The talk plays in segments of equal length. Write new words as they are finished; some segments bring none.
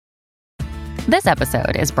This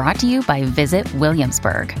episode is brought to you by Visit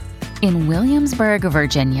Williamsburg. In Williamsburg,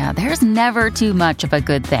 Virginia, there's never too much of a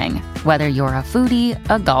good thing. Whether you're a foodie,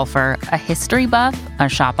 a golfer, a history buff, a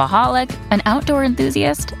shopaholic, an outdoor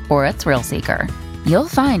enthusiast, or a thrill seeker, you'll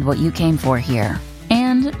find what you came for here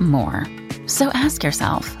and more. So ask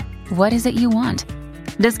yourself, what is it you want?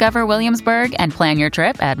 Discover Williamsburg and plan your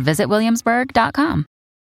trip at visitwilliamsburg.com.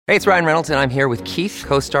 Hey, it's Ryan Reynolds, and I'm here with Keith,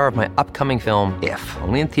 co-star of my upcoming film, If,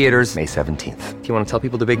 only in theaters May 17th. Do you want to tell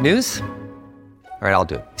people the big news? All right, I'll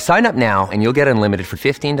do it. Sign up now and you'll get unlimited for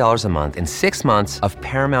 $15 a month and 6 months of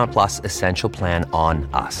Paramount Plus Essential Plan on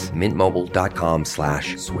us.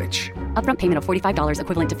 MintMobile.com/switch. Upfront payment of $45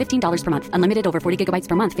 equivalent to $15 per month. Unlimited over 40 gigabytes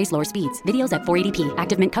per month. Face lower speeds. Videos at 480p.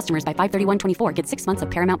 Active Mint customers by 531.24 get 6 months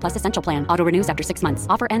of Paramount Plus Essential Plan. Auto renews after 6 months.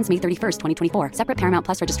 Offer ends May 31st, 2024. Separate Paramount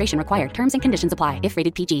Plus registration required. Terms and conditions apply if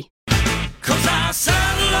rated PG.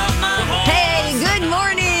 Hey, good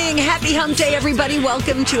morning. Happy Hump Day, everybody.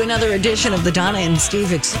 Welcome to another edition of the Donna and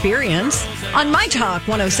Steve Experience on My Talk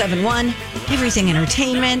 107.1, Everything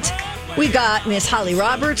Entertainment. We got Miss Holly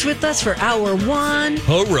Roberts with us for hour one.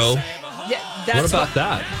 Ho-ro. Yeah, What about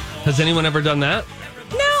that? Has anyone ever done that?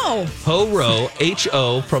 No. Ho-ro,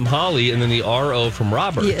 H-O from Holly, and then the R-O from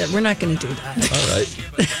Robert. Yeah, we're not going to do that. All right.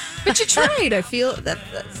 But you tried. I feel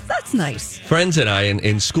that's nice. Friends and I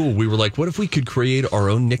in school, we were like, what if we could create our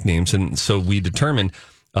own nicknames? And so we determined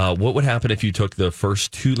what would happen if you took the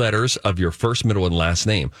first two letters of your first, middle, and last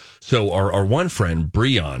name. So our one friend,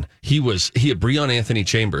 Breon, he had Breon Anthony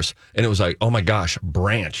Chambers, and it was like, oh my gosh,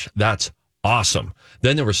 Branch, that's awesome.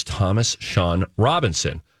 Then there was Thomas Sean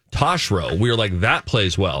Robinson, Toshro. We were like, that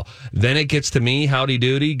plays well. Then it gets to me, howdy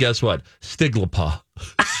doody. Guess what? Stiglapa.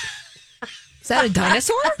 Is that a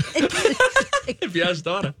dinosaur? If you ask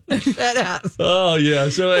Donna. Shut up. Oh, yeah.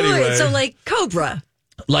 So anyway. Wait, so like Cobra.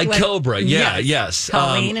 Like Cobra. Yeah, yes.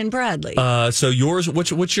 Colleen and Bradley. So yours,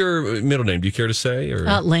 what's your middle name? Do you care to say?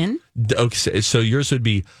 Or Lynn. Okay, so yours would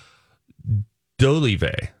be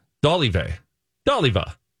Doliva.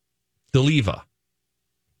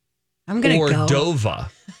 I'm going to go. Or Dova,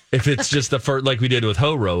 if it's just the first, like we did with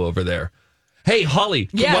Ho-Ro over there. Hey, Holly,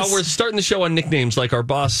 Yes. while we're starting the show on nicknames like our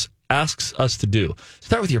boss asks us to do,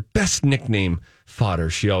 start with your best nickname fodder,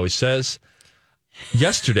 she always says.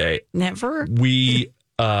 Yesterday, Never. we,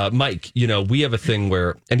 Mike, we have a thing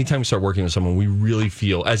where anytime we start working with someone, we really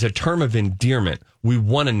feel, as a term of endearment, we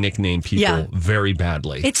want to nickname people very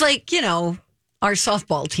badly. It's like, our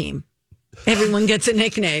softball team. Everyone gets a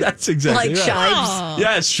nickname. That's exactly like right. Shibes.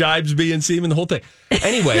 Yes, Shibes, B, and Seaman, the whole thing.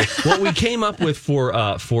 Anyway, what we came up with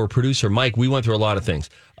for producer Mike, we went through a lot of things.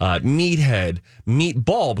 Meathead,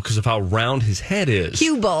 meatball, because of how round his head is.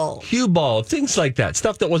 Cue ball, things like that.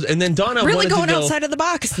 Stuff that was, and then Donna really wanted going to go outside of the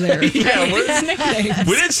box there. Yeah,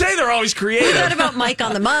 we didn't say they're always creative. What about Mike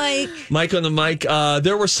on the mic? Mike on the mic.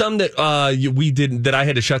 There were some that we didn't, that I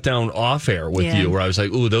had to shut down off air with you, where I was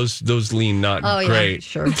like, "Ooh, those lean not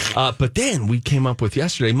great." Yeah, sure. But then we came up with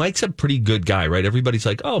yesterday. Mike's a pretty good guy, right? Everybody's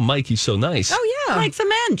like, "Oh, Mike, he's so nice." Oh yeah, Mike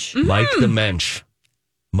the Mensch. Mike the Mensch.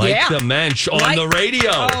 Mike the Mensch on the radio.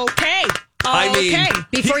 Okay. I mean,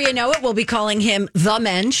 before you know it, we'll be calling him the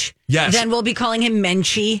Mensch. Yes. Then we'll be calling him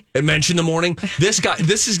Menchie. Mensch in the morning. This guy.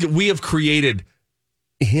 We have created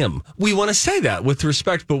him. We want to say that with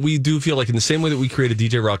respect, but we do feel like in the same way that we created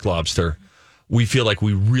DJ Rock Lobster, we feel like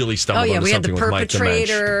we really stumbled onto we had the something with Mike the Mensch.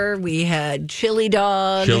 perpetrator. We had Chili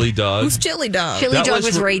Dog. Chili Dog. Who's Chili Dog? Chili Dog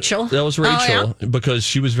was Rachel. That was Rachel because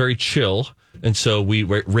she was very chill, and so we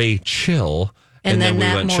Ray Chill. And then we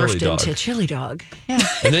that went morphed Chili Dog. into Chili Dog. Yeah.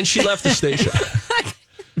 And then she left the station.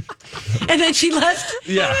 And then she left?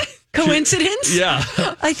 Yeah. Coincidence? Yeah.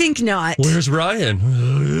 I think not. Where's Ryan?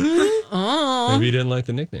 Oh. Maybe you didn't like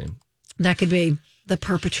the nickname. That could be the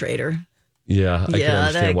perpetrator. Yeah, I can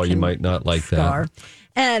understand why you might not like scar. that.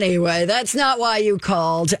 Anyway, that's not why you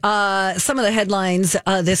called. Some of the headlines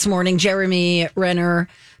this morning. Jeremy Renner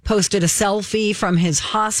posted a selfie from his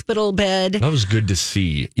hospital bed. That was good to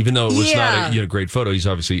see. Even though it was not a great photo, he's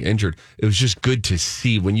obviously injured. It was just good to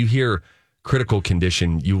see. When you hear critical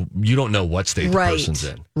condition, you don't know what state the person's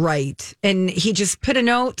in. Right. And he just put a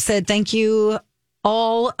note, said, thank you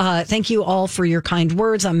all. Thank you all for your kind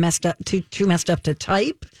words. I'm too messed up to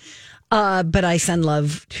type. But I send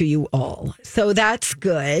love to you all. So that's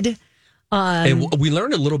good. And we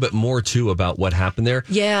learned a little bit more, too, about what happened there.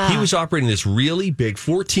 Yeah. He was operating this really big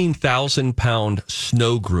 14,000-pound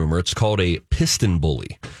snow groomer. It's called a piston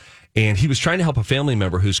bully. And he was trying to help a family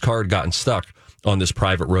member whose car had gotten stuck on this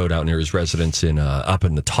private road out near his residence in up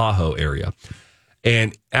in the Tahoe area.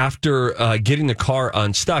 And after getting the car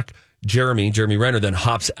unstuck, Jeremy Renner then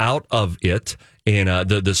hops out of it, and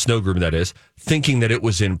the snow groomer, that is, thinking that it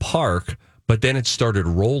was in park. but then it started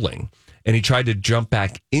rolling, and he tried to jump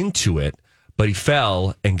back into it, but he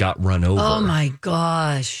fell and got run over. Oh, my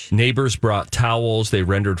gosh. Neighbors brought towels. They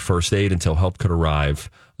rendered first aid until help could arrive.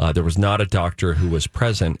 There was not a doctor who was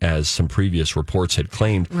present, as some previous reports had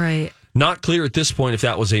claimed. Right. Not clear at this point if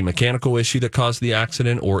that was a mechanical issue that caused the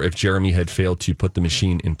accident or if Jeremy had failed to put the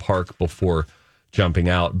machine in park before jumping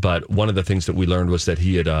out. But one of the things that we learned was that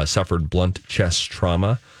he had suffered blunt chest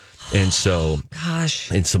trauma. And so,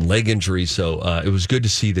 and some leg injuries. So it was good to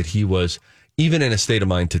see that he was even in a state of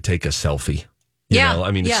mind to take a selfie. You know?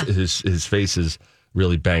 I mean, his face is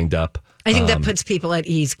really banged up. I think that puts people at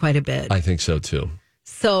ease quite a bit. I think so, too.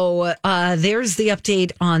 So there's the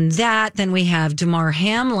update on that. Then we have Damar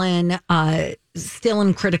Hamlin still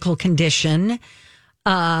in critical condition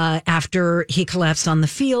after he collapsed on the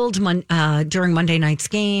field during Monday night's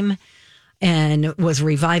game and was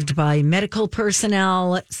revived by medical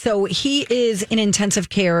personnel. So he is in intensive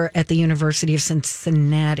care at the University of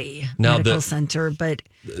Cincinnati Medical Center. But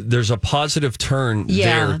there's a positive turn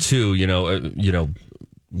there, too, you know,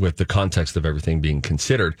 with the context of everything being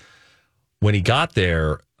considered. When he got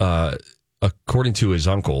there, according to his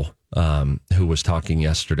uncle, who was talking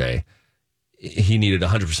yesterday, he needed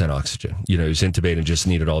 100% oxygen. You know, he was intubated and just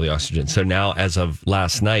needed all the oxygen. So now, as of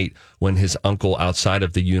last night, when his uncle outside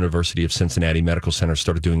of the University of Cincinnati Medical Center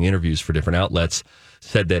started doing interviews for different outlets,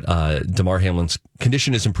 said that Damar Hamlin's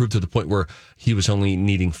condition has improved to the point where he was only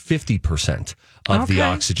needing 50% of the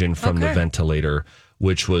oxygen from the ventilator,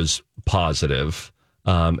 which was positive.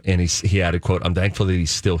 And he added, quote, "I'm thankful that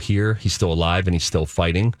he's still here. He's still alive and he's still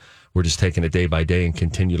fighting. We're just taking it day by day and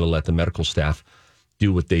continue to let the medical staff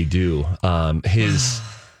do what they do." His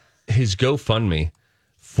GoFundMe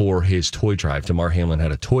for his toy drive, Damar Hamlin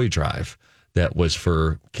had a toy drive that was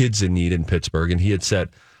for kids in need in Pittsburgh. And he had set,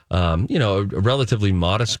 a relatively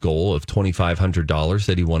modest goal of $2,500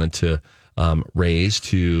 that he wanted to raise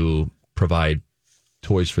to provide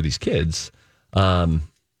toys for these kids.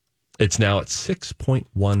 It's now at $6.1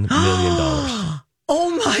 million. Oh,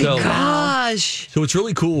 my gosh. So what's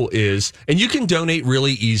really cool is, and you can donate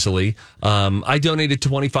really easily. I donated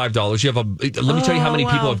 $25. Let me tell you how many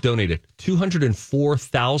people have donated.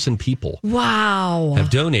 204,000 people. Wow. Have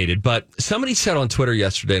donated. But somebody said on Twitter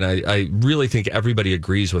yesterday, and I really think everybody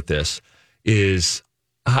agrees with this, is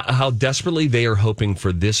how desperately they are hoping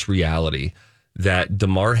for this reality that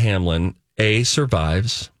Damar Hamlin, A,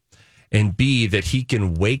 survives, and B, that he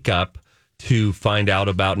can wake up to find out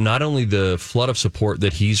about not only the flood of support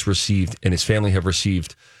that he's received and his family have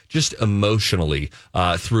received just emotionally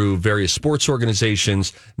through various sports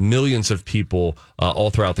organizations, millions of people all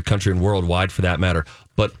throughout the country and worldwide for that matter,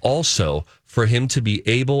 but also for him to be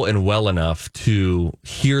able and well enough to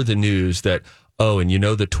hear the news that,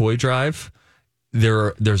 the toy drive,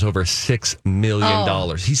 there's over $6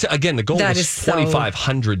 million. He said, again, the goal was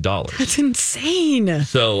 $2,500. That's insane.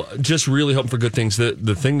 So just really hoping for good things. The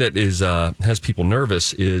thing that is has people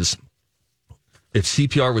nervous is if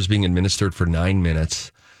CPR was being administered for 9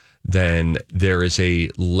 minutes, then there is a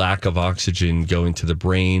lack of oxygen going to the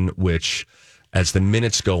brain, which as the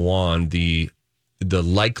minutes go on, the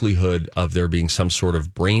likelihood of there being some sort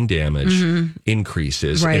of brain damage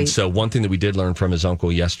increases. Right. And so one thing that we did learn from his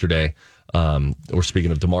uncle yesterday, we're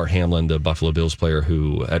speaking of Damar Hamlin, the Buffalo Bills player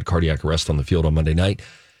who had cardiac arrest on the field on Monday night,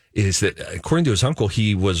 is that according to his uncle,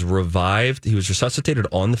 he was revived. He was resuscitated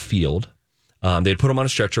on the field. They had put him on a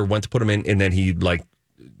stretcher, went to put him in, and then he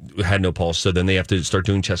had no pulse. So then they have to start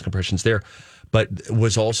doing chest compressions there. But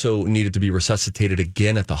was also needed to be resuscitated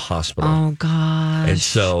again at the hospital. Oh, gosh. And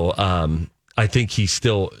so I think he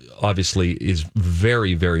still obviously is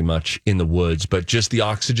very, very much in the woods, but just the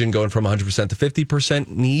oxygen going from 100% to 50%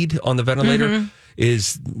 need on the ventilator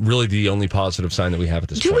is really the only positive sign that we have at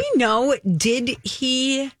this point. Do we know, did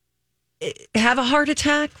he have a heart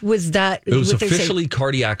attack? It was officially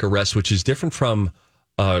cardiac arrest, which is different from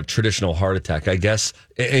a traditional heart attack, I guess.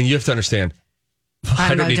 And you have to understand,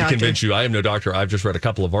 I don't need to convince you. I am no doctor. I've just read a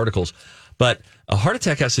couple of articles. But a heart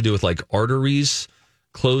attack has to do with arteries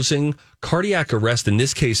closing. Cardiac arrest, in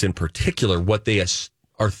this case in particular, what they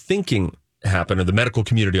are thinking happened, or the medical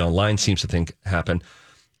community online seems to think happened,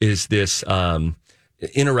 is this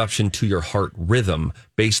interruption to your heart rhythm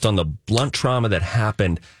based on the blunt trauma that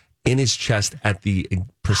happened in his chest at the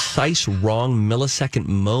precise wrong millisecond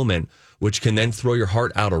moment, which can then throw your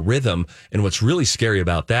heart out of rhythm. And what's really scary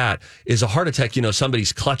about that is a heart attack,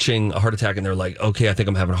 somebody's clutching a heart attack and they're like, okay, I think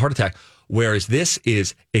I'm having a heart attack. Whereas this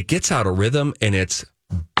is, it gets out of rhythm and it's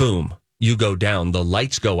boom, you go down, the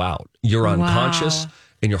lights go out, you're unconscious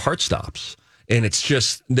and your heart stops. And it's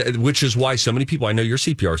just, which is why so many people, I know you're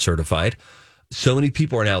CPR certified, so many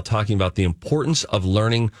people are now talking about the importance of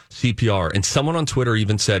learning CPR. And someone on Twitter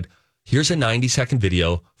even said, here's a 90-second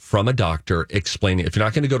video from a doctor explaining, if you're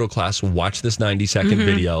not going to go to a class, watch this 90-second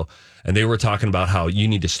video. And they were talking about how you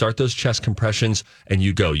need to start those chest compressions and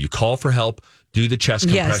you call for help, do the chest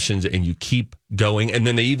compressions, and you keep going. And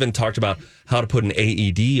then they even talked about how to put an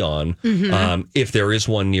AED on if there is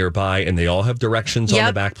one nearby, and they all have directions on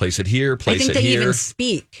the back. Place it here, place it here. I think they even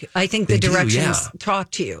speak. I think the directions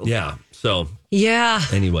talk to you. Yeah. So,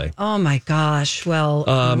 anyway. Oh, my gosh. Well,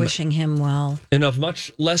 wishing him well. And of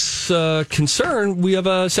much less concern, we have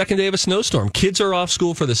a second day of a snowstorm. Kids are off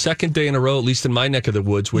school for the second day in a row, at least in my neck of the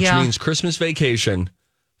woods, which means Christmas vacation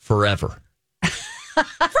forever.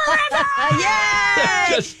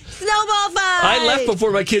 Yay! Snowball fight! I left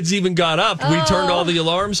before my kids even got up. We turned all the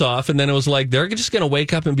alarms off, and then it was like, they're just going to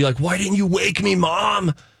wake up and be like, why didn't you wake me,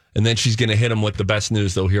 Mom? And then she's going to hit them with the best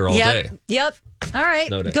news they'll hear all day. Yep. All right.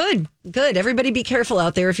 Good. Everybody be careful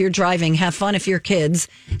out there if you're driving. Have fun if you're kids.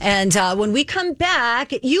 And when we come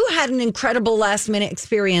back, you had an incredible last-minute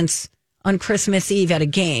experience on Christmas Eve at a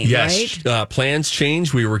game, right? Yes. Plans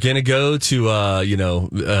changed. We were going to go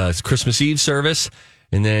to, Christmas Eve service.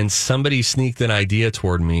 And then somebody sneaked an idea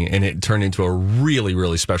toward me, and it turned into a really,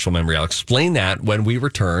 really special memory. I'll explain that when we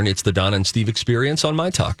return. It's the Donna and Steve Experience on My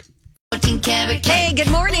Talk. Hey,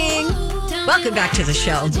 good morning. Welcome back to the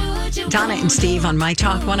show. Donna and Steve on My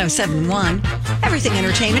Talk 107.1. Everything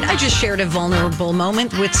Entertainment. I just shared a vulnerable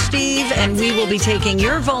moment with Steve, and we will be taking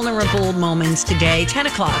your vulnerable moments today, 10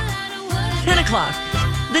 o'clock. 10 o'clock.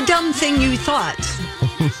 The dumb thing you thought.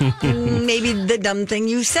 Maybe the dumb thing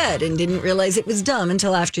you said and didn't realize it was dumb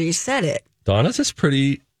until after you said it. Donna's is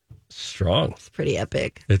pretty strong. It's pretty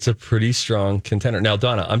epic. It's a pretty strong contender. Now,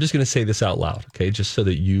 Donna, I'm just going to say this out loud, okay? Just so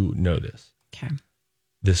that you know this. Okay.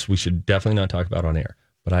 This we should definitely not talk about on air.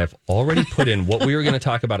 But I have already put in what we were going to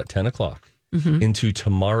talk about at 10 o'clock into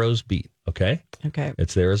tomorrow's beat, okay? Okay.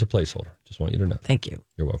 It's there as a placeholder. Just want you to know. Thank you.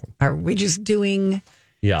 You're welcome. Are we just doing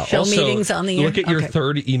show also, meetings on the air? Look at your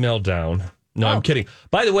third email down. No, I'm kidding.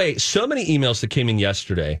 By the way, so many emails that came in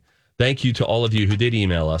yesterday. Thank you to all of you who did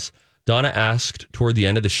email us. Donna asked toward the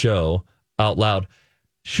end of the show out loud,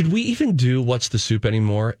 should we even do What's the Soup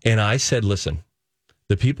anymore? And I said, listen,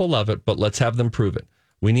 the people love it, but let's have them prove it.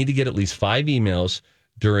 We need to get at least 5 emails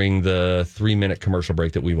during the 3-minute commercial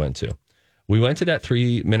break that we went to. We went to that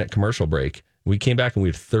 3-minute commercial break. We came back and we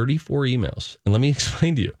had 34 emails. And let me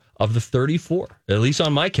explain to you, of the 34, at least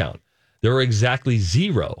on my count, there were exactly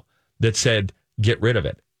 0 that said, get rid of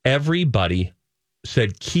it. Everybody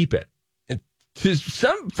said, keep it. And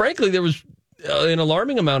frankly, there was an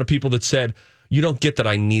alarming amount of people that said, you don't get that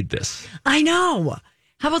I need this. I know.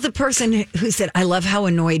 How about the person who said, I love how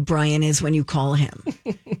annoyed Brian is when you call him.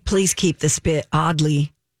 Please keep this bit.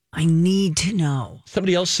 Oddly, I need to know.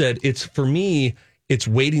 Somebody else said, for me, it's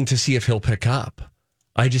waiting to see if he'll pick up.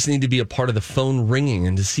 I just need to be a part of the phone ringing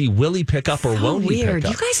and to see, will he pick up or won't he pick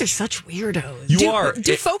up? You guys are such weirdos.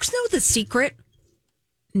 Do folks know the secret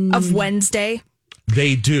of Wednesday?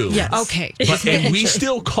 They do. Yes. Okay. And we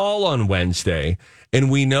still call on Wednesday,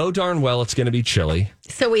 and we know darn well it's going to be chili.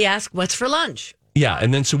 So we ask, what's for lunch? Yeah,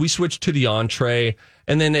 and then so we switch to the entree,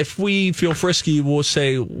 and then if we feel frisky, we'll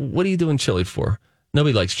say, what are you doing chili for?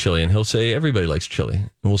 Nobody likes chili, and he'll say, everybody likes chili. And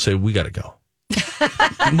we'll say, we got to go.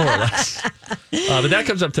 More or less. But that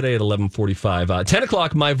comes up today at 11:45. 10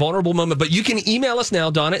 o'clock, my vulnerable moment. But you can email us now,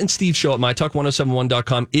 Donna and Steve Show at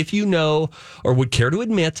mytalk1071.com, if you know or would care to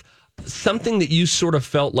admit something that you sort of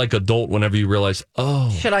felt like adult whenever you realized,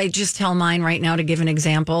 Should I just tell mine right now to give an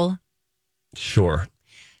example? Sure.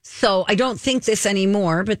 So I don't think this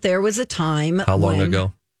anymore, but there was a time. How long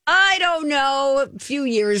ago? I don't know, a few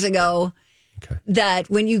years ago, that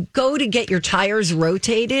when you go to get your tires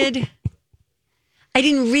rotated, I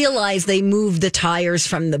didn't realize they moved the tires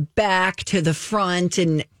from the back to the front,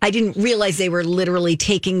 and I didn't realize they were literally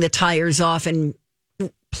taking the tires off and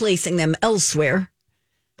placing them elsewhere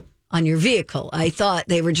on your vehicle. I thought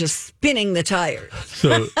they were just spinning the tires.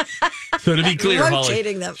 So to be clear,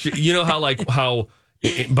 rotating Holly, them. you know how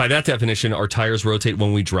by that definition, our tires rotate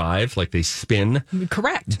when we drive, like they spin?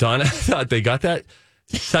 Correct. Donna thought they got that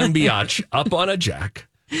son biatch up on a jack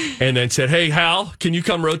and then said, hey, Hal, can you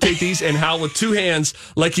come rotate these? And Hal, with 2 hands,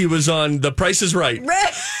 like he was on The Price is Right,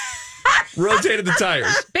 rotated the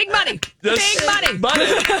tires. Big money. Big money.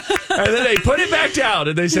 And then they put it back down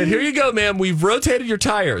and they said, here you go, ma'am. We've rotated your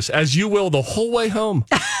tires, as you will the whole way home.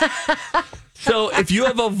 So if you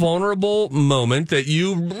have a vulnerable moment that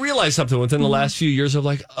you realize something within the last few years of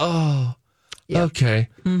like, okay.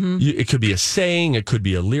 Mm-hmm. It could be a saying, it could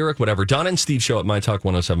be a lyric, whatever. Donna and Steve Show at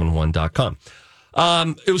mytalk1071.com.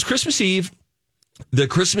 It was Christmas Eve. The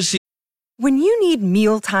Christmas Eve. When you need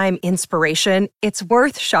mealtime inspiration, it's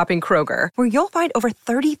worth shopping Kroger, where you'll find over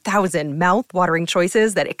 30,000 mouth-watering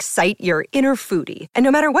choices that excite your inner foodie. And no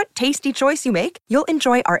matter what tasty choice you make, you'll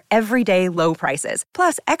enjoy our everyday low prices,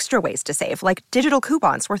 plus extra ways to save, like digital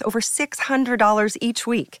coupons worth over $600 each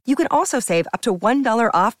week. You can also save up to $1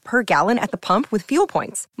 off per gallon at the pump with fuel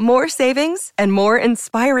points. More savings and more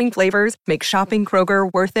inspiring flavors make shopping Kroger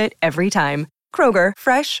worth it every time. Kroger,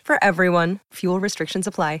 fresh for everyone. Fuel restrictions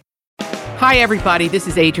apply. Hi, everybody. This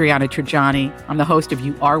is Adriana Trajani. I'm the host of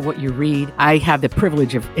You Are What You Read. I have the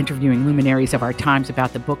privilege of interviewing luminaries of our times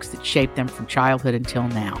about the books that shaped them from childhood until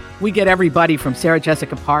now. We get everybody from Sarah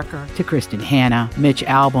Jessica Parker to Kristen Hanna, Mitch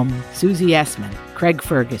Albom, Susie Essman, Craig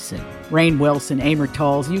Ferguson, Rainn Wilson, Amor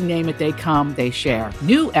Tolls, you name it, they come, they share.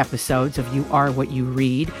 New episodes of You Are What You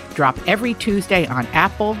Read drop every Tuesday on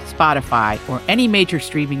Apple, Spotify, or any major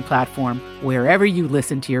streaming platform wherever you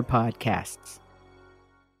listen to your podcasts.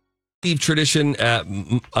 Tradition at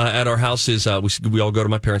our house is we all go to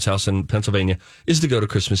my parents' house in Pennsylvania is to go to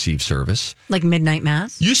Christmas Eve service. Like midnight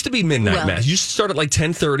mass? Used to be midnight mass. Used to start at like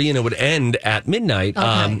 10:30 and it would end at midnight.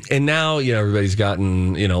 Okay. And now everybody's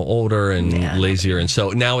gotten older and lazier, and so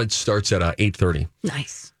now it starts at 8:30.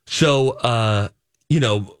 Nice. So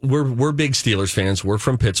we're big Steelers fans. We're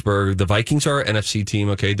from Pittsburgh. The Vikings are our NFC team.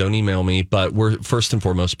 Okay, don't email me, but we're first and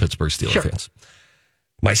foremost Pittsburgh Steelers fans.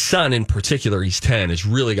 My son, in particular, he's 10, has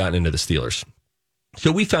really gotten into the Steelers.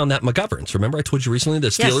 So we found that McGovern's. Remember I told you recently, the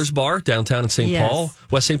Steelers bar downtown in St. Paul,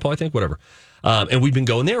 West St. Paul, I think, whatever. And we've been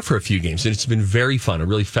going there for a few games, and it's been very fun, a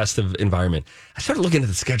really festive environment. I started looking at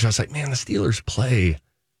the schedule. I was like, man, the Steelers play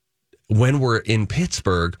when we're in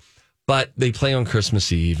Pittsburgh, but they play on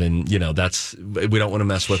Christmas Eve, and, we don't want to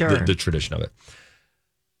mess with the tradition of it.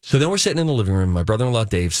 So then we're sitting in the living room. My brother-in-law,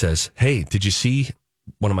 Dave, says, hey, did you see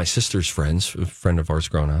one of my sister's friends, a friend of ours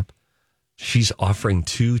growing up, she's offering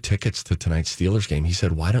 2 tickets to tonight's Steelers game. He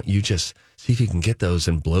said, why don't you just see if you can get those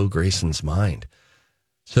and blow Grayson's mind?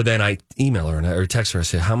 So then I email her or text her. I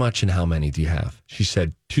said, how much and how many do you have? She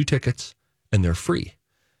said 2 tickets and they're free.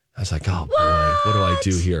 I was like, oh, boy, what do I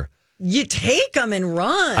do here? You take them and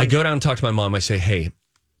run. I go down and talk to my mom. I say, hey,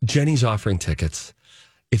 Jenny's offering tickets.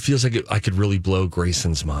 It feels like I could really blow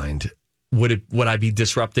Grayson's mind. Would I be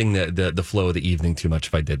disrupting the flow of the evening too much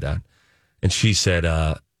if I did that? And she said,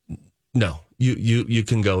 no, you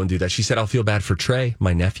can go and do that. She said, I'll feel bad for Trey,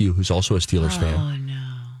 my nephew, who's also a Steelers fan. Oh, no.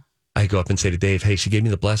 I go up and say to Dave, hey, she gave me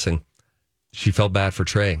the blessing. She felt bad for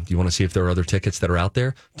Trey. Do you want to see if there are other tickets that are out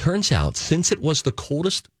there? Turns out, since it was the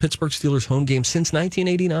coldest Pittsburgh Steelers home game since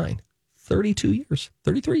 1989, 32 years,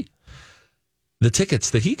 33, the tickets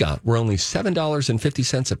that he got were only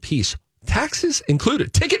 $7.50 a piece. Taxes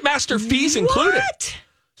included. Ticketmaster fees included. What?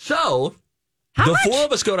 So the 4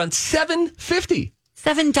 of us go down $7.50.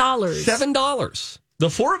 $7. $7. The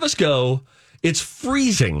 4 of us go. It's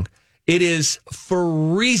freezing. It is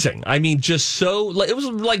freezing. I mean, just so it was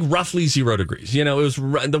like roughly 0 degrees. It was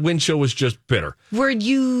the wind chill was just bitter. Were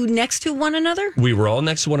you next to one another? We were all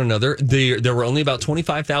next to one another. There were only about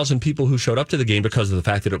 25,000 people who showed up to the game because of the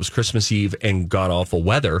fact that it was Christmas Eve and god awful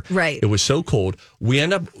weather. Right. It was so cold. We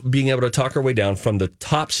end up being able to talk our way down from the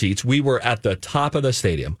top seats. We were at the top of the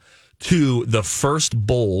stadium to the first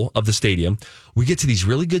bowl of the stadium. We get to these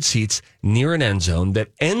really good seats near an end zone that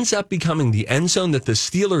ends up becoming the end zone that the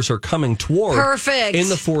Steelers are coming toward. Perfect. In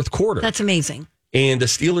the fourth quarter. That's amazing. And the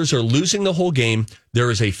Steelers are losing the whole game. There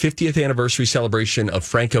is a 50th anniversary celebration of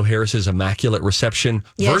Franco Harris's Immaculate Reception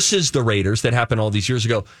versus the Raiders that happened all these years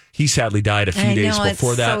ago. He sadly died a few days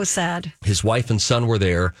before that. So sad. His wife and son were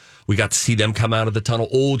there. We got to see them come out of the tunnel.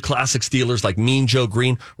 Old classic Steelers like Mean Joe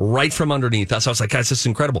Green right from underneath us. I was like, guys, this is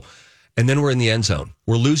incredible. And then we're in the end zone.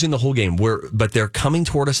 We're losing the whole game. But they're coming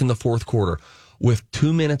toward us in the fourth quarter with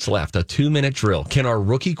 2 minutes left, a 2-minute drill. Can our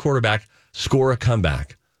rookie quarterback score a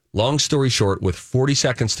comeback? Long story short, with 40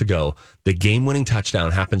 seconds to go, the game-winning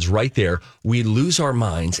touchdown happens right there. We lose our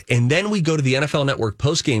minds, and then we go to the NFL Network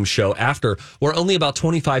post-game show after, where only about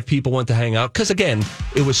 25 people went to hang out, because, again,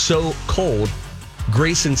 it was so cold.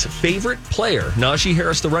 Grayson's favorite player, Najee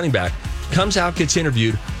Harris, the running back, comes out, gets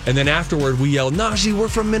interviewed, and then afterward we yell, Najee, we're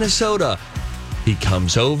from Minnesota. He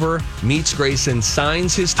comes over, meets Grayson,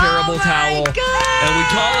 signs his terrible towel, and we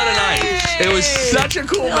call it a night. It was such a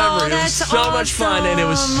cool memory. It was so much fun, and it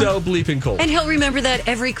was so bleeping cold. And he'll remember that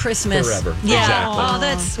every Christmas. Forever. Yeah. Exactly. Oh,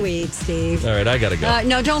 that's sweet, Steve. All right, I got to go.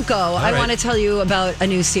 No, don't go. I want to tell you about a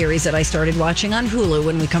new series that I started watching on Hulu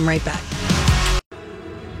when we come right back.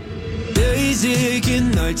 Days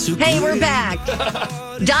Hey, we're back.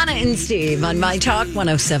 Donna and Steve on My Talk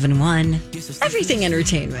 107.1. Everything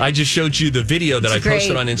Entertainment. I just showed you the video that I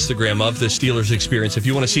posted on Instagram of the Steelers experience. If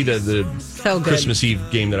you want to see the Christmas Eve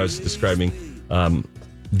game that I was describing,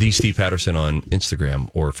 the Steve Patterson on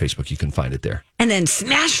Instagram or Facebook, you can find it there. And then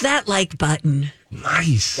smash that like button.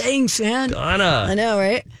 Nice. Thanks, man. Donna. I know,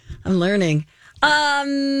 right? I'm learning.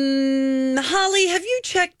 Holly, have you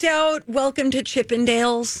checked out Welcome to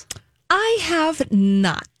Chippendales? I have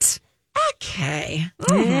not. Okay.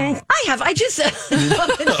 I have. I just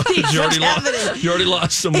you already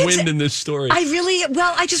lost some wind in this story.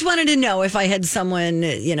 I just wanted to know if I had someone,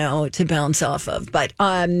 to bounce off of. But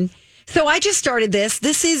so I just started this.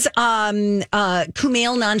 This is Kumail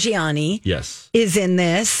Nanjiani. Yes. Is in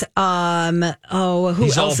this. Who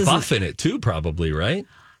He's else all buff in it too, probably, right?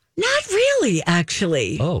 Not really,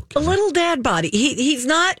 actually. Okay. A little dad body. He's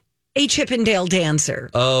not a Chippendale dancer.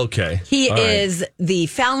 Okay. He is the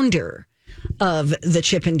founder of the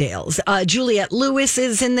Chippendales. Juliette Lewis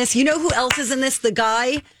is in this. You know who else is in this? The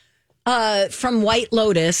guy from White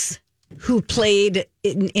Lotus who played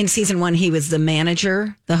in season 1. He was the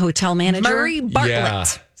manager, the hotel manager. Murray Bartlett. Yeah.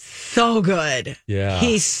 So good. Yeah.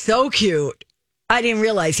 He's so cute. I didn't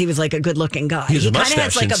realize he was like a good looking guy. He kind of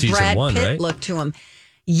has like a Brad Pitt right? look to him.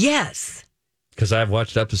 Yes. Because I've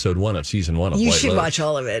watched episode 1 of season 1 of White Lotus. You should watch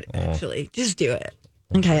all of it, actually. Just do it.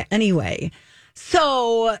 Okay. Anyway.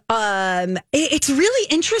 So it's really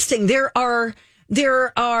interesting. There are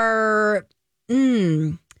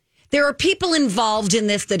people involved in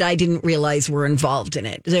this that I didn't realize were involved in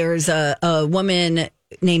it. There's a woman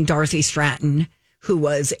named Dorothy Stratton who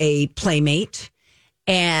was a playmate,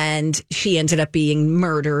 and she ended up being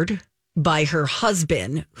murdered by her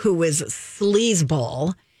husband, who was a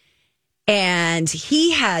sleazeball. And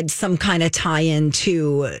he had some kind of tie-in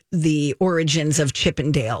to the origins of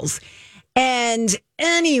Chippendales. And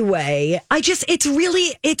anyway,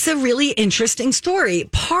 it's a really interesting story.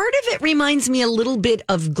 Part of it reminds me a little bit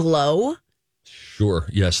of Glow. Sure.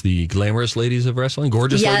 Yes. The glamorous ladies of wrestling.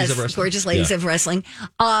 Gorgeous ladies of wrestling. Gorgeous ladies of wrestling.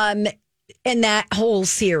 And that whole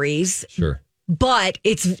series. Sure. But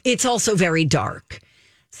it's also very dark.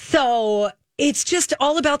 So it's just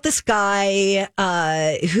all about this guy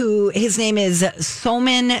who his name is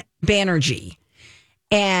Soman Banerjee.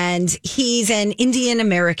 And he's an Indian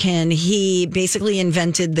American. He basically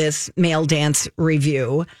invented this male dance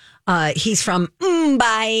review. He's from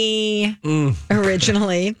Mumbai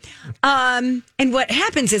originally. And what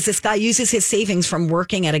happens is this guy uses his savings from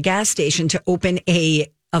working at a gas station to open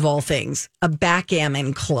of all things, a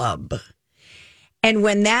backgammon club. And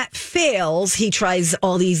when that fails, he tries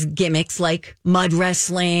all these gimmicks like mud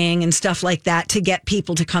wrestling and stuff like that to get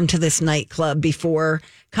people to come to this nightclub before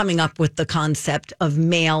coming up with the concept of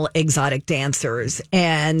male exotic dancers.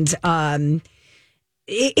 And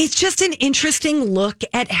it's just an interesting look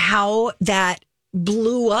at how that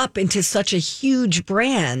blew up into such a huge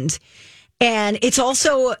brand. And it's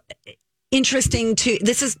also interesting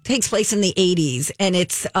takes place in the 80s, and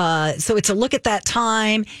it's a look at that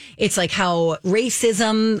time. It's like how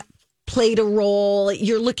racism played a role.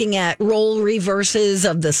 You're looking at role reverses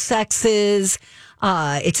of the sexes.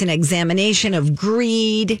 It's an examination of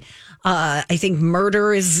greed. I think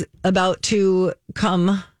murder is about to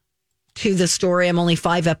come to the story. I'm only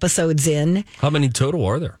 5 episodes in. How many total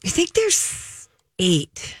are there? I think there's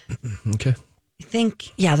 8. Okay. I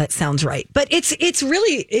think, yeah, that sounds right. But it's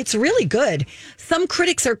really good. Some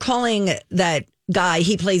critics are calling that guy,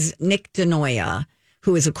 he plays Nick DeNoia,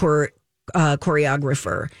 who is a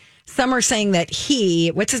choreographer. Some are saying that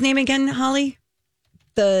what's his name again, Holly?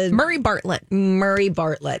 Murray Bartlett,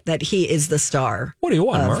 that he is the star. What do you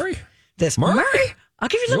want, Murray? This Murray? I'll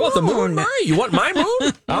give you the moon. Want the moon, Murray? You want my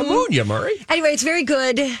moon? I'll moon you, Murray. Anyway, it's very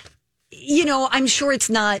good. I'm sure it's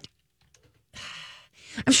not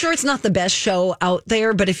the best show out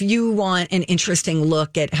there, but if you want an interesting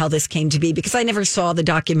look at how this came to be, because I never saw the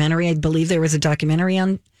documentary. I believe there was a documentary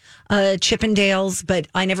on Chippendales, but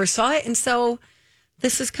I never saw it. And so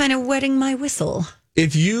this is kind of wetting my whistle.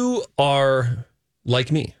 If you are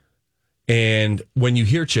like me, and when you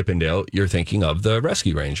hear Chippendale, you're thinking of the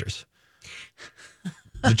Rescue Rangers,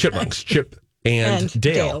 the Chipmunks, Chip and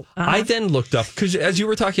Dale. I then looked up, because as you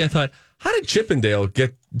were talking, I thought, how did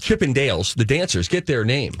Chippendales, the dancers, get their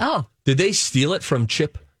name? Oh. Did they steal it from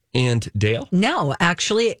Chip and Dale? No,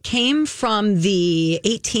 actually, it came from the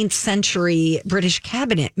 18th century British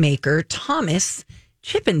cabinet maker, Thomas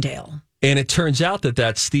Chippendale. And it turns out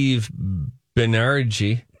that Steve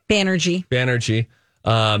Banerjee.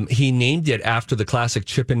 He named it after the classic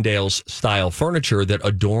Chippendales style furniture that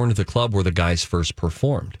adorned the club where the guys first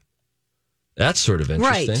performed. That's sort of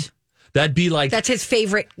interesting. Right. That'd be like That's his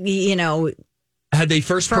favorite, had they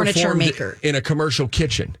first furniture performed maker. in a commercial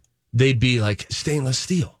kitchen, they'd be like stainless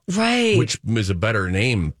steel. Right. Which is a better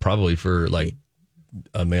name probably for like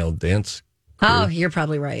a male dance. Oh, you're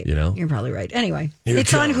probably right. You're probably right. Anyway,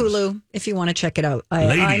 it's on Hulu if you want to check it out. I'm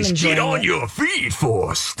Ladies, enjoying get on it. your feet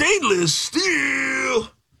for stainless steel.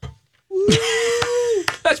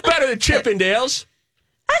 That's better than Chippendales.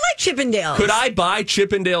 I like Chippendales. Could I buy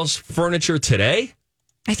Chippendales furniture today?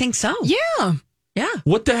 I think so. Yeah. Yeah.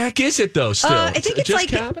 What the heck is it though? Still, I think it's just like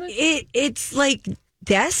cabinets? it's like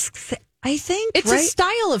desks. I think It's right? a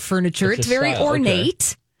style of furniture. It's It's a very style, okay.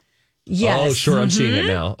 ornate. Yes. Oh, sure. I'm seeing it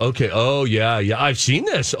now. Okay. Oh, yeah. I've seen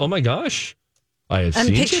this. Oh, my gosh. I have I'm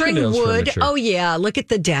seen picturing Chippendales wood. furniture. Oh yeah, look at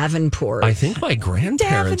the Davenport. I think my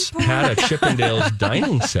grandparents had a Chippendales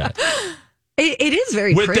dining set it is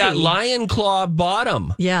very with pretty. that lion claw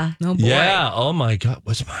bottom. Yeah. Oh, boy. Yeah. Oh, my God.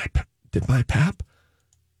 Did my pap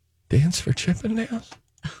dance for Chippendales?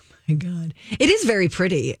 My God. It is very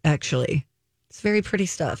pretty, actually. It's very pretty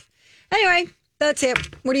stuff. Anyway, that's it.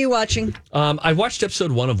 What are you watching? I watched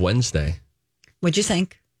episode 1 of Wednesday. What'd you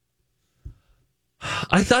think?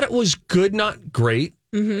 I thought it was good, not great.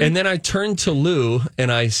 Mm-hmm. And then I turned to Lou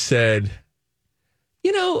and I said,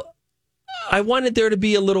 I wanted there to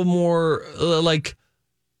be a little more like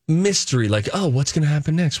mystery, like, oh, what's going to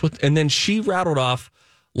happen next? And then she rattled off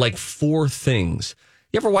like 4 things.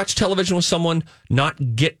 You ever watch television with someone,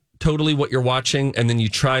 not get totally what you're watching, and then you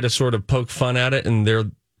try to sort of poke fun at it, and they're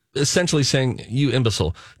essentially saying, you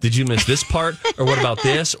imbecile, did you miss this part? Or what about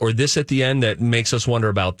this? Or this at the end that makes us wonder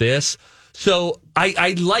about this? So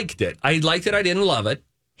I liked it. I liked it. I didn't love it.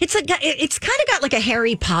 It's kind of got like a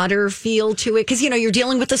Harry Potter feel to it because you're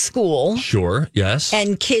dealing with a school Sure. Yes.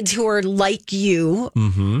 and kids who are like you,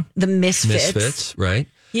 the misfits, Right.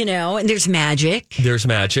 And there's magic. There's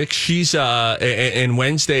magic. She's and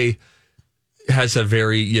Wednesday has a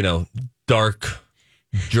very dark,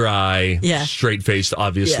 dry, Yeah. straight faced,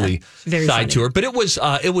 obviously Yeah. Very side funny. to her. But it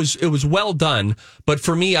was well done. But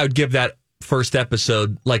for me, I would give that first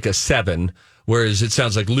episode like a 7. Whereas it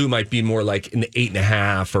sounds like Lou might be more like an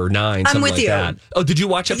 8.5 or 9. I'm something with like you. that. Oh, did you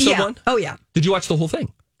watch episode 1? Oh, yeah. Did you watch the whole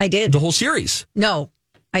thing? I did. The whole series? No,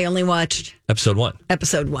 I only watched Episode 1.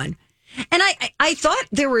 episode 1. And I thought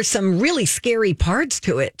there were some really scary parts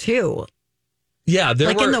to it, too. Yeah,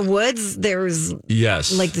 there were. In the woods, there's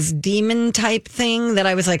yes. like this demon type thing that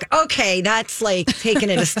I was like, okay, that's like taking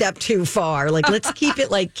it a step too far. Like, let's keep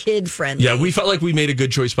it like kid friendly. Yeah, we felt like we made a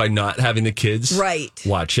good choice by not having the kids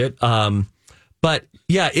watch it. But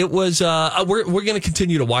yeah, it was. We're going to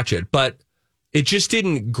continue to watch it, but it just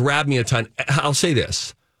didn't grab me a ton. I'll say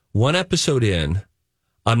this: 1 episode in,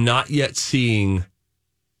 I'm not yet seeing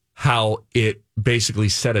how it basically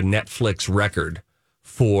set a Netflix record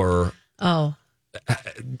for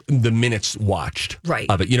the minutes watched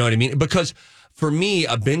of it. You know what I mean? Because for me,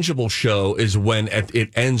 a bingeable show is when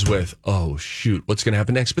it ends with, oh, shoot, what's going to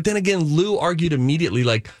happen next? But then again, Lou argued immediately,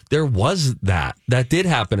 like, there was that. That did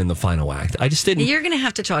happen in the final act. I just didn't. You're going to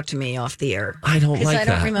have to talk to me off the air. I don't like that.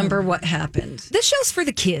 I don't remember what happened. This show's for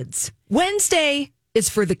the kids. Wednesday is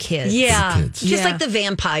for the kids. Yeah. kids. Just like the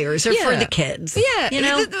vampires are for the kids. Yeah.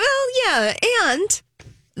 Well, yeah. And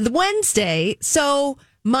the Wednesday, so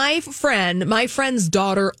my friend's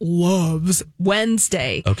daughter loves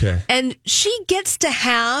Wednesday. Okay. And she gets to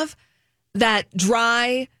have that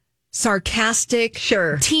dry, sarcastic,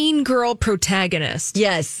 teen girl protagonist.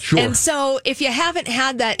 Yes. Sure. And so if you haven't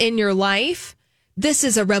had that in your life, this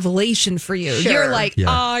is a revelation for you. Sure. You're like, Yeah.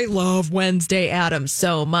 I love Wednesday Addams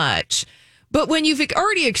so much. But when you've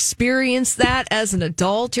already experienced that as an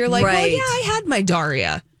adult, you're like, well, Right. yeah, I had my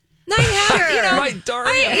Daria. And I had, My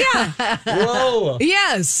Daria. yeah. Whoa.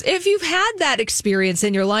 Yes. If you've had that experience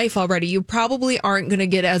in your life already, you probably aren't going to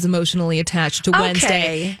get as emotionally attached to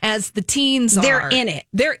Wednesday as the teens are. They're in it.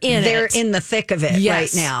 They're They're in the thick of it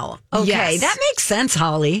Yes. right now. Okay. Yes. That makes sense,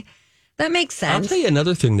 Holly. That makes I'll sense. tell you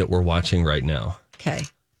another thing that we're watching right now. Okay.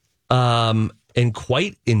 And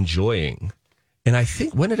quite enjoying. And I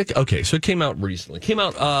think, when did it? Okay, so it came out recently. It came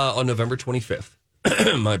out on November 25th,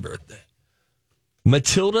 my birthday.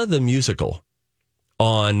 Matilda the Musical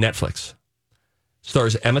on Netflix.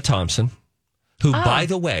 Stars Emma Thompson, who, by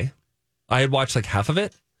the way, I had watched like half of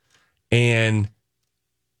it and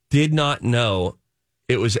did not know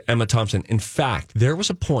it was Emma Thompson. In fact, there was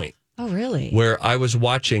a point Oh, really? where I was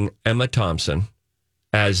watching Emma Thompson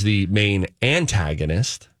as the main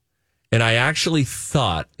antagonist. And I actually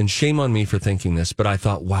thought, and shame on me for thinking this, but I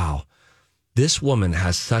thought, wow, this woman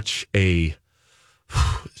has such a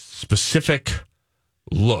specific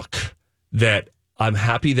look that I'm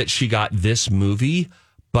happy that she got this movie,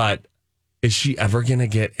 but is she ever going to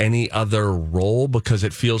get any other role? Because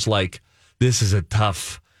it feels like this is a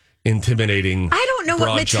tough, intimidating. I don't know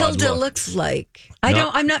what Matilda looks like.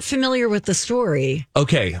 I'm not familiar with the story.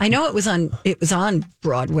 Okay. I know it was on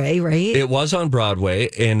Broadway, right? It was on Broadway,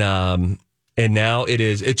 and now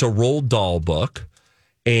it's a Roald Dahl book,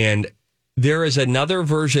 and there is another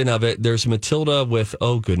version of it. There's Matilda with,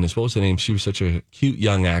 oh goodness, what was the name? She was such a cute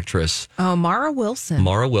young actress. Oh, Mara Wilson.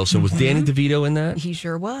 Was Danny DeVito in that? He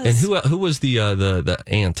sure was. And who was the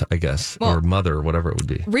aunt, I guess, or mother, or whatever it would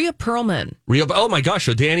be? Rhea Perlman. Oh my gosh,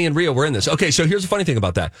 so Danny and Rhea were in this. Okay, so here's the funny thing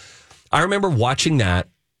about that. I remember watching that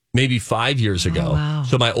maybe 5 years ago. Oh, wow.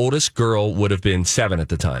 So my oldest girl would have been 7 at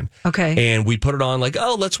the time. Okay. And we put it on like,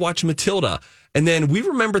 oh, let's watch Matilda. And then we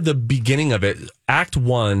remember the beginning of it, Act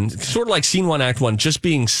 1, sort of like Scene 1, Act 1, just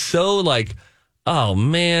being so like, oh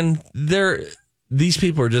man, these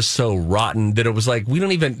people are just so rotten that it was like,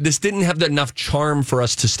 this didn't have enough charm for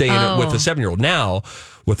us to stay in it with a 7-year-old. Now,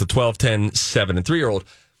 with the 12, 10, 7, and 3-year-old,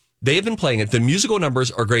 they've been playing it. The musical numbers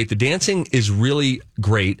are great. The dancing is really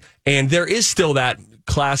great. And there is still that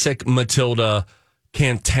classic Matilda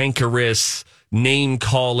cantankerous,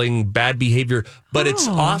 name-calling, bad behavior, but it's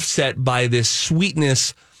offset by this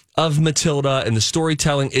sweetness of Matilda and the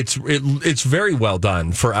storytelling. It's very well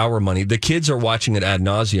done for our money. The kids are watching it ad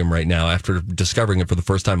nauseum right now after discovering it for the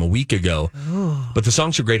first time a week ago. Ooh. But the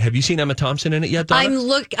songs are great. Have you seen Emma Thompson in it yet, Donna?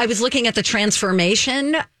 I was looking at the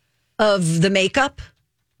transformation of the makeup.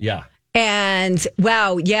 Yeah. And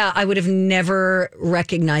wow, yeah, I would have never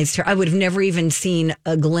recognized her. I would have never even seen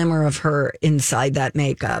a glimmer of her inside that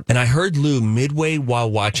makeup. And I heard Lou midway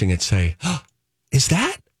while watching it say, oh, is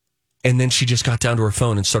that? And then she just got down to her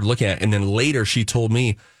phone and started looking at it. And then later she told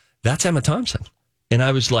me, that's Emma Thompson. And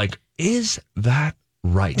I was like, is that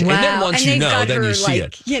right? Wow. And then once you know, then you see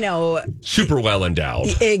it. You know, super well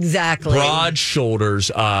endowed. Exactly. Broad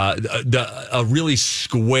shoulders, a really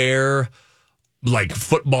square, like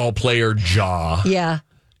football player jaw. Yeah.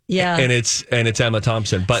 Yeah. And it's Emma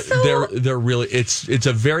Thompson. But they're really it's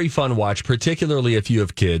a very fun watch, particularly if you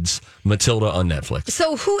have kids. Matilda on Netflix.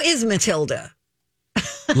 So who is Matilda?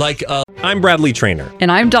 I'm Bradley Trainer.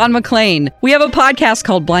 And I'm Don McClain. We have a podcast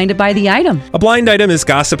called Blinded by the Item. A blind item is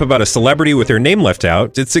gossip about a celebrity with their name left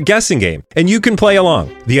out. It's a guessing game, and you can play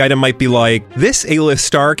along. The item might be like, this A-list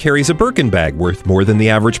star carries a Birkin bag worth more than the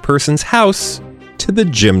average person's house to the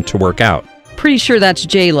gym to work out. Pretty sure that's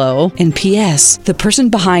J-Lo. And P.S. the person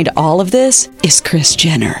behind all of this is Kris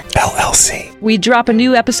Jenner, LLC. We drop a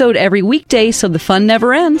new episode every weekday so the fun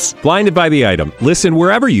never ends. Blinded by the Item. Listen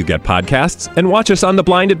wherever you get podcasts and watch us on the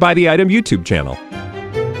Blinded by the Item YouTube channel.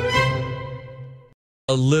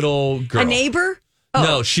 A little girl. A neighbor? Oh.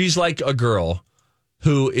 No, she's like a girl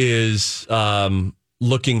who is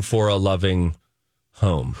looking for a loving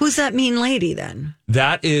home. Who's that mean lady then?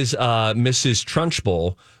 That is Mrs.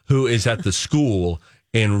 Trunchbull, who is at the school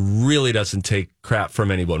and really doesn't take crap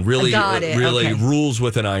from anyone. Really rules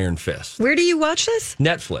with an iron fist. Where do you watch this?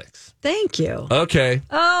 Netflix. Thank you. Okay.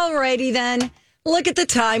 All righty then. Look at the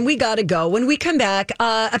time. We got to go. When we come back,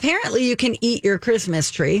 apparently you can eat your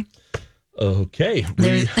Christmas tree. Okay.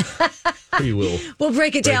 We will. We'll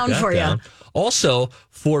break it down for you. Also,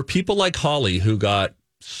 for people like Holly who got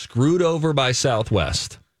screwed over by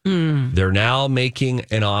Southwest, they're now making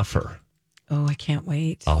an offer. Oh, I can't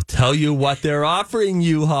wait. I'll tell you what they're offering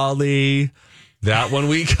you, Holly. That when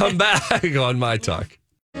we come back on My Talk.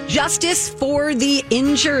 Justice for the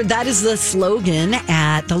injured. That is the slogan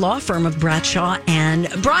at the law firm of Bradshaw and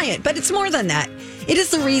Bryant. But it's more than that. It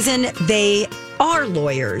is the reason they are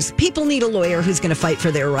lawyers. People need a lawyer who's going to fight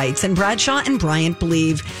for their rights. And Bradshaw and Bryant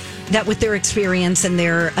believe that with their experience and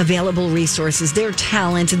their available resources, their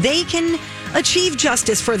talent, they can achieve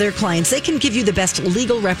justice for their clients. They can give you the best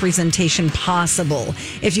legal representation possible.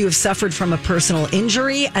 If you have suffered from a personal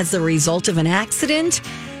injury as the result of an accident,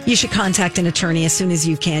 you should contact an attorney as soon as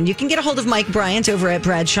you can. You can get a hold of Mike Bryant over at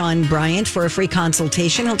Bradshaw and Bryant for a free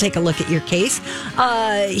consultation. He'll take a look at your case.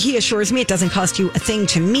 He assures me it doesn't cost you a thing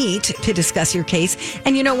to meet to discuss your case.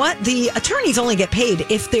 And you know what? The attorneys only get paid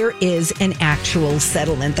if there is an actual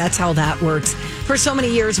settlement. That's how that works. For so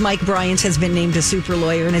many years, Mike Bryant has been named a super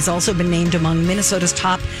lawyer and has also been named among Minnesota's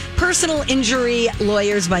top personal injury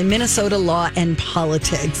lawyers by Minnesota Law and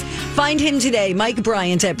Politics. Find him today, Mike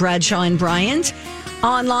Bryant at Bradshaw and Bryant.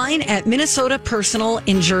 Online at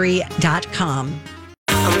minnesotapersonalinjury.com.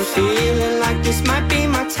 I'm feeling like this might be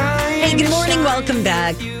my time. Hey, good morning. Welcome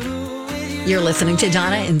back. You're listening to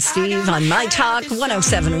Donna and Steve on My Talk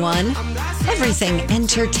 107.1. Everything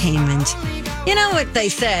Entertainment. You know what they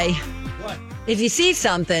say? What? If you see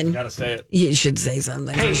something, you gotta say it. You should say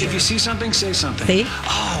something. Hey, if you see something, say something. See?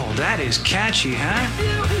 Oh, that is catchy, huh?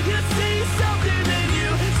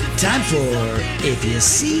 Time for If You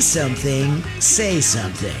See Something, Say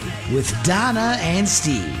Something with Donna and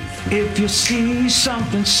Steve. If you see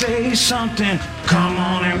something, say something. Come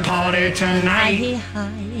on and party tonight.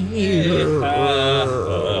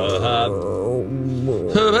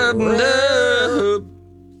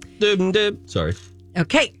 Sorry.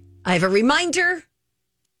 Okay, I have a reminder.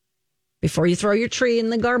 Before you throw your tree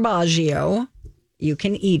in the garbaggio, you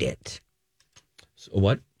can eat it. So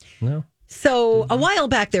what? No. So a while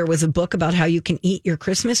back, there was a book about how you can eat your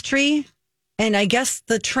Christmas tree. And I guess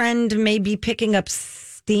the trend may be picking up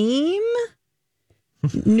steam.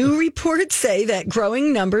 New reports say that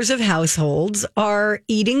growing numbers of households are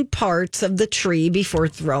eating parts of the tree before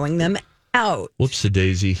throwing them out.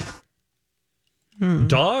 Whoops-a-daisy.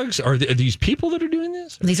 Dogs? Are these people that are doing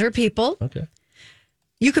this? These are people. Okay.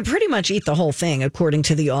 You could pretty much eat the whole thing, according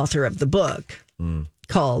to the author of the book,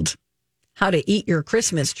 called How to Eat Your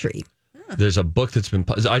Christmas Tree. There's a book that's been...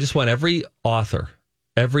 I just want every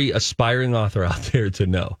aspiring author out there to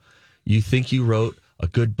know. You think you wrote a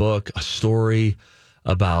good book, a story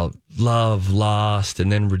about love lost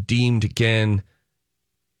and then redeemed again.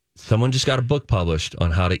 Someone just got a book published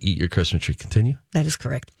on how to eat your Christmas tree. Continue. That is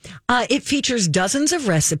correct. It features dozens of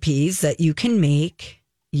recipes that you can make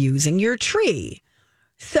using your tree.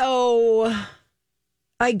 So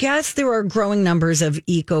I guess there are growing numbers of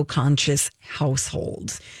eco-conscious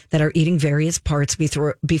households that are eating various parts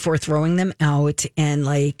before throwing them out. And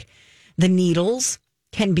like the needles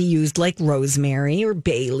can be used like rosemary or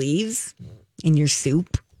bay leaves in your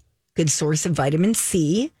soup. Good source of vitamin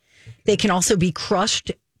C. They can also be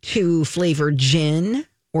crushed to flavor gin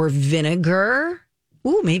or vinegar.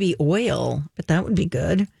 Ooh, maybe oil, but that would be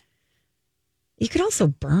good. You could also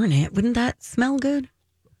burn it. Wouldn't that smell good?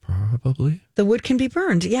 Probably. The wood can be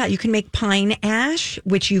burned. Yeah, you can make pine ash,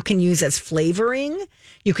 which you can use as flavoring.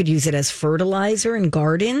 You could use it as fertilizer in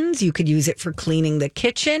gardens. You could use it for cleaning the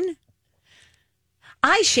kitchen.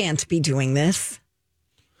 I shan't be doing this.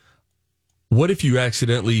 What if you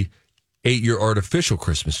accidentally ate your artificial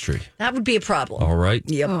Christmas tree? That would be a problem. All right.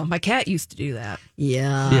 Yep. Oh, my cat used to do that.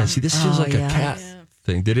 Yeah. Yeah, see, this feels like a cat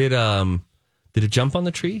thing. Did it jump on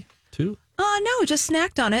the tree too? No, just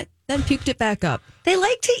snacked on it, then puked it back up. They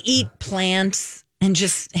like to eat plants and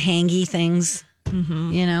just hangy things,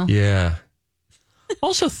 you know? Yeah.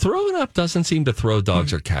 Also, throwing up doesn't seem to throw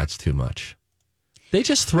dogs or cats too much. They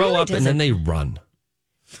just throw up and then they run.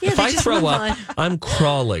 Yeah, if I throw up, I'm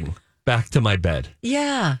crawling back to my bed.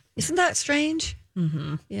 Yeah. Isn't that strange?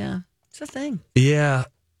 Mm-hmm. Yeah. It's a thing. Yeah.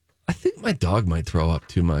 I think my dog might throw up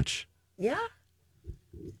too much. Yeah.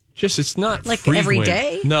 Just, it's not like frequent. Every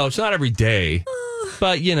day? No, it's not every day.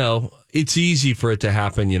 But, it's easy for it to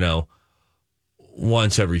happen,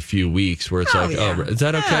 once every few weeks where it's oh, is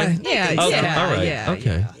that okay? Yeah. Okay. Yeah. All right. Yeah,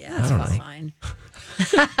 okay. Yeah, that's fine.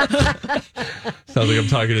 Sounds like I'm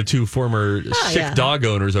talking to two former sick dog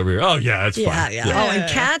owners over here. Oh, yeah, it's fine. Yeah. Oh, and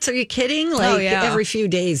cats? Are you kidding? Like every few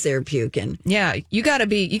days they're puking. Yeah, you gotta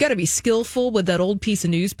be skillful with that old piece of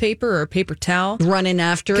newspaper or paper towel, running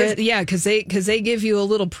after it. Yeah, because they give you a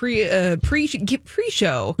little pre-show.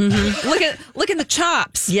 Mm-hmm. Look at the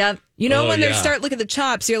chops. Yep. When they start looking at the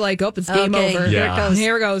chops, you're like, oh, it's game over. Yeah.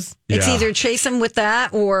 Here it goes. It's either chase them with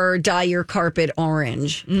that or dye your carpet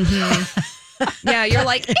orange. Mm-hmm. Yeah, you're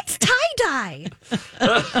like, it's tie-dye.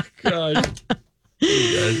 Oh, God.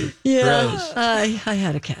 Yeah, I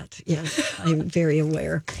had a cat. Yes, I'm very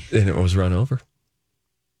aware. And it was run over?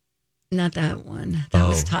 Not that one. That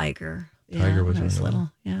was Tiger. Tiger was run little.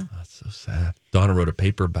 Over. Yeah. Oh, that's so sad. Donna wrote a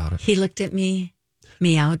paper about it. He looked at me,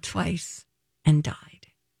 meowed twice, and died.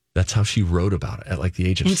 That's how she wrote about it at like the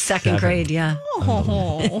age of in second 7. grade, yeah.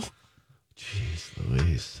 Oh. Jeez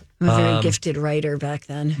Louise. I'm a very gifted writer back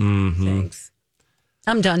then. Mm-hmm. Thanks.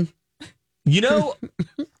 I'm done.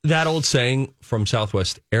 That old saying from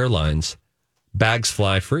Southwest Airlines, bags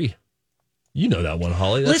fly free. You know that one,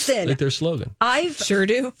 Holly. That's Listen, like their slogan. I've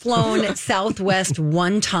flown Southwest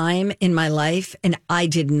one time in my life, and I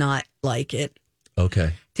did not like it.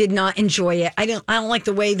 Okay. Did not enjoy it. I don't like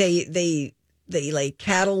the way they like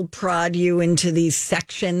cattle prod you into these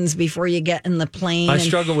sections before you get in the plane. I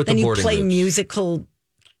struggle with the boarding and you play groups. musical.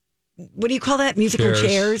 What do you call that? Musical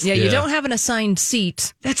chairs? Yeah, you don't have an assigned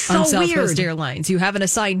seat. That's so on Southwest weird. Airlines. You have an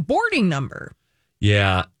assigned boarding number.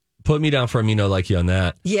 Yeah. Put me down for a like you on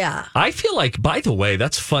that. Yeah. I feel like, by the way,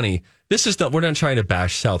 that's funny. We're not trying to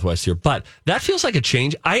bash Southwest here, but that feels like a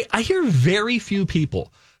change. I hear very few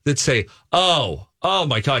people that say, oh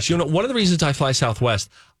my gosh. One of the reasons I fly Southwest,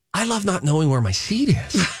 I love not knowing where my seat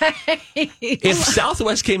is. If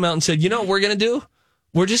Southwest came out and said, what we're going to do?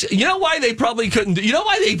 We're just, why they probably couldn't do,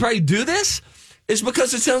 why they probably do this? is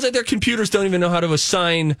because it sounds like their computers don't even know how to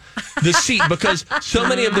assign the seat, because so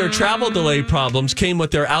many of their travel delay problems came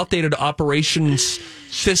with their outdated operations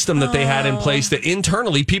system that they had in place, that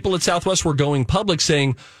internally people at Southwest were going public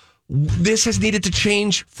saying, this has needed to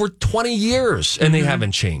change for 20 years, and they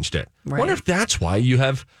haven't changed it. I wonder if that's why you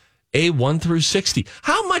have A1 through 60.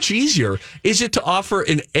 How much easier is it to offer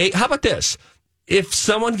an A? How about this? If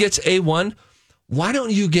someone gets A1, why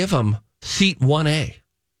don't you give them seat 1A?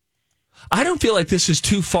 I don't feel like this is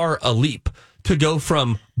too far a leap to go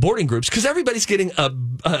from boarding groups, because everybody's getting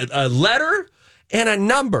a letter and a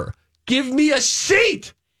number. Give me a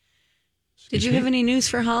seat. Did you have any news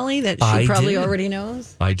for Holly that she probably already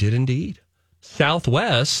knows? I did indeed.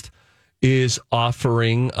 Southwest is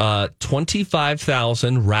offering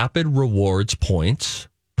 25,000 Rapid Rewards points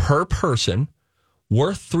per person,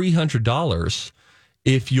 worth $300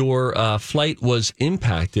 if your flight was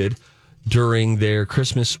impacted during their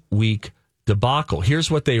Christmas week debacle.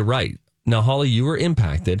 Here's what they write. Now, Holly, you were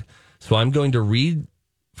impacted, so I'm going to read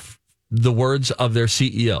the words of their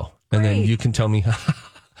CEO, and then you can tell me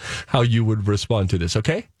how you would respond to this,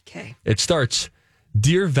 okay? Okay. It starts,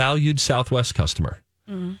 "Dear valued Southwest customer,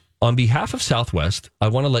 on behalf of Southwest, I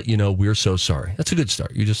want to let you know we're so sorry." That's a good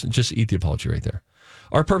start. You just eat the apology right there.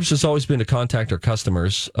 "Our purpose has always been to connect our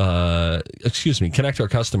customers to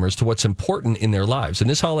what's important in their lives. In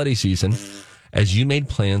this holiday season, as you made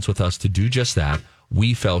plans with us to do just that,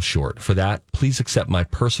 we fell short. For that, please accept my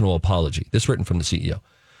personal apology." This written from the CEO.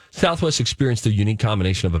 "Southwest experienced a unique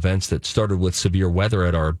combination of events that started with severe weather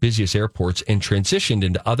at our busiest airports and transitioned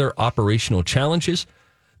into other operational challenges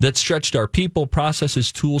that stretched our people,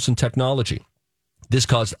 processes, tools, and technology. This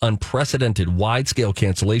caused unprecedented wide-scale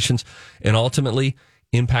cancellations and ultimately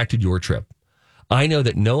impacted your trip. I know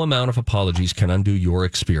that no amount of apologies can undo your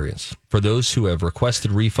experience. For those who have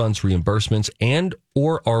requested refunds, reimbursements, and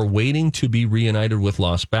or are waiting to be reunited with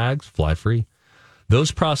lost bags, fly free.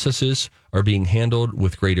 Those processes are being handled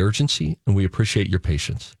with great urgency, and we appreciate your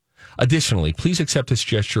patience. Additionally, please accept this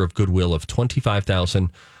gesture of goodwill of 25,000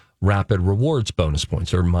 Rapid Rewards bonus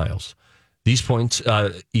points or miles. These points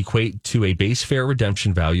equate to a base fare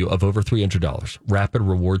redemption value of over $300. Rapid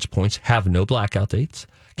Rewards points have no blackout dates,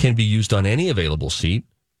 can be used on any available seat,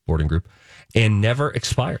 boarding group, and never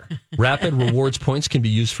expire. Rapid Rewards points can be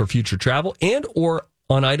used for future travel and or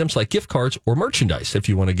on items like gift cards or merchandise if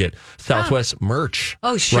you want to get Southwest merch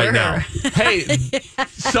right now. Hey,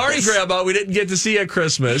 sorry, Grandma, we didn't get to see you at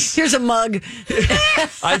Christmas. Here's a mug.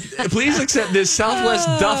 Please accept this Southwest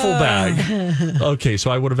duffel bag. Okay,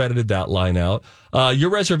 so I would have edited that line out. Your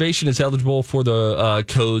reservation is eligible for the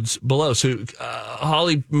codes below. So,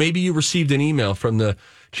 Holly, maybe you received an email from the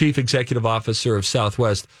Chief Executive Officer of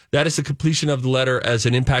Southwest. That is the completion of the letter as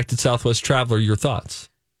an impacted Southwest traveler. Your thoughts?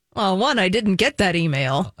 Well, one, I didn't get that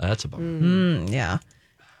email. That's a bummer. Yeah.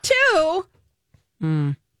 Two,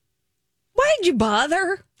 why did you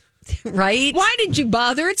bother? Right? Why did you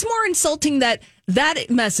bother? It's more insulting that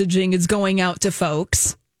messaging is going out to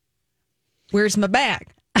folks. Where's my bag?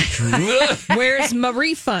 Where's my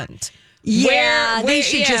refund? Yeah, they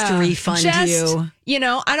should just refund you. You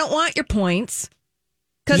know, I don't want your points.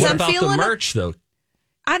 Because What I'm about feeling the merch, though?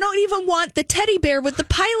 I don't even want the teddy bear with the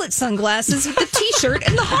pilot sunglasses with the T-shirt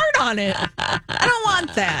and the heart on it. I don't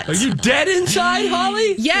want that. Are you dead inside,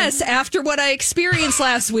 Holly? Yes, after what I experienced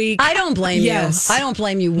last week. I don't blame you. I don't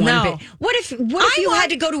blame you one No. bit. What if you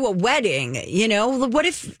had to go to a wedding? You know, what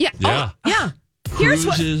if? Yeah. Here's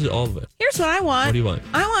Cruises, all of it. Here's what I want. What do you want?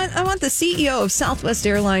 I want the CEO of Southwest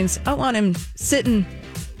Airlines. I want him sitting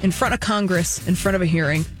in front of Congress, in front of a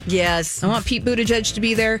hearing. Yes. I want Pete Buttigieg to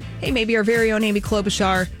be there. Hey, maybe our very own Amy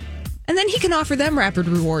Klobuchar. And then he can offer them Rapid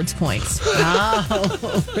Rewards points.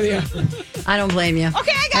 Oh. Yeah. I don't blame you.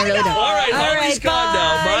 Okay, I gotta go. All right, Holly's gone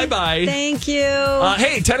now. Bye-bye. Thank you.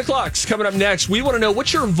 Hey, 10 o'clock's coming up next. We want to know,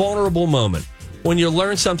 what's your vulnerable moment when you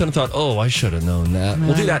learned something and thought, oh, I should have known that.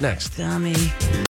 We'll do that next. Dummy.